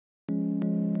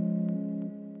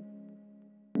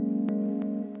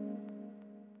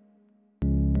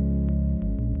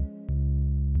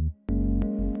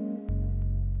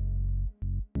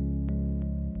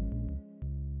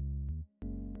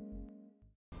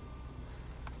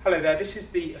Hello there, this is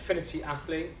the Affinity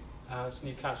Athlete. It's a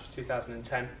new couch for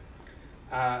 2010.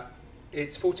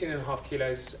 It's 14.5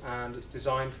 kilos and it's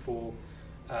designed for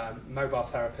mobile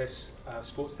therapists,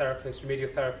 sports therapists, remedial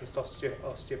therapists,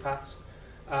 osteopaths.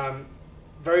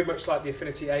 Very much like the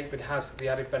Affinity 8, but it has the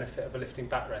added benefit of a lifting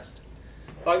backrest.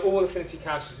 Like all Affinity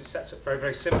couches, it sets up very,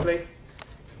 very simply.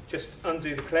 Just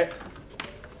undo the clip,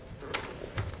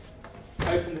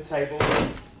 open the table,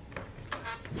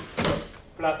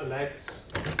 pull out the legs,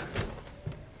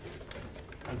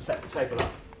 and set the table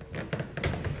up.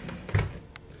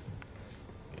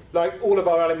 Like all of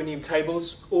our aluminium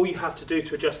tables, all you have to do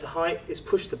to adjust the height is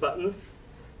push the button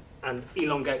and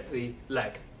elongate the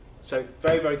leg. So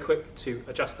very, very quick to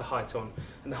adjust the height on.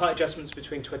 And the height adjustment's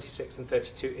between 26 and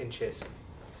 32 inches.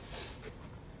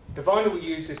 The vinyl we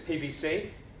use is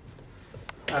PVC,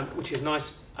 which is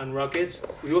nice and rugged.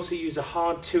 We also use a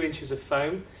hard 2 inches of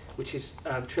foam, which is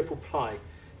triple ply.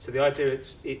 So the idea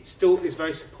it still is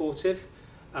very supportive,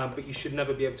 but you should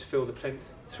never be able to feel the plinth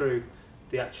through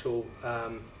the actual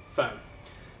foam.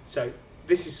 So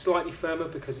this is slightly firmer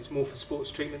because it's more for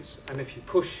sports treatments, and if you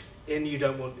push in, you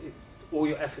don't want all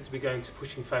your effort to be going to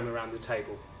pushing foam around the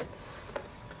table.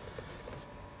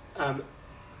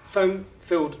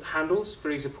 Foam-filled handles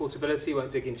for ease of portability,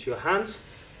 won't dig into your hands.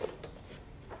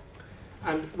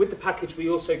 And with the package we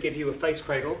also give you a face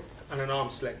cradle and an arm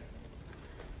sling.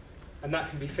 And that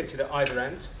can be fitted at either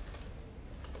end.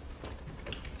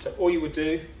 So all you would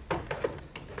do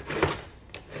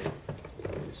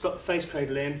is slot the face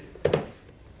cradle in,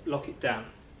 lock it down.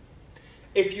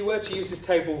 If you were to use this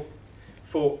table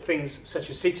for things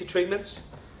such as seated treatments,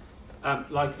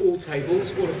 like all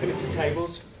tables, all Affinity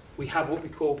tables, we have what we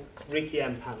call Reiki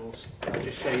M panels. I'll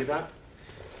just show you that.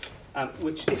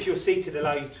 Which, if you're seated,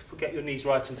 allow you to get your knees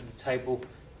right into the table,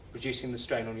 reducing the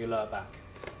strain on your lower back.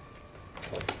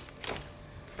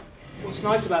 What's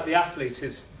nice about the Athlete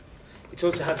is it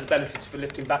also has the benefits of a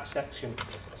lifting back section.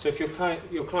 So if your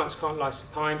clients can't lie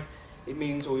supine, it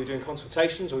means, or you're doing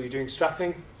consultations, or you're doing strapping,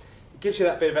 it gives you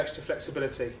that bit of extra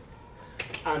flexibility.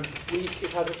 And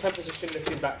it has a 10-position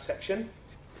lifting back section,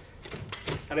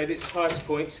 and at its highest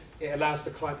point, it allows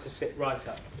the client to sit right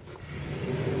up.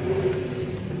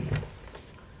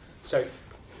 So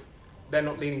they're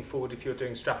not leaning forward if you're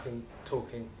doing strapping,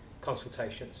 talking,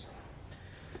 consultations.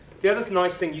 The other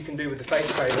nice thing you can do with the face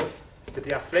cradle, with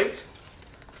the Athlete,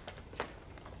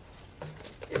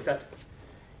 is that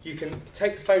you can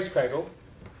take the face cradle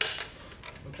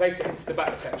and place it into the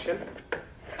back section,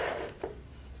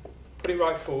 put it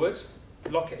right forward,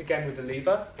 lock it again with the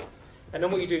lever, and then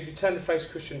what you do is you turn the face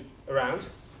cushion around,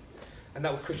 and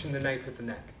that will cushion the nape of the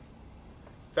neck.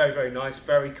 Very, very nice,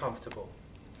 very comfortable.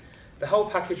 The whole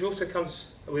package also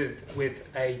comes with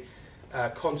a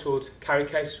contoured carry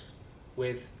case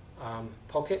with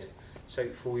pocket, so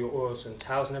for your oils and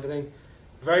towels and everything.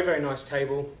 Very, very nice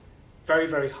table, very,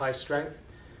 very high strength.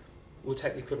 Will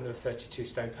take the equivalent of a 32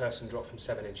 stone person, drop from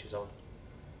 7 inches on.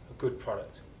 A good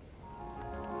product.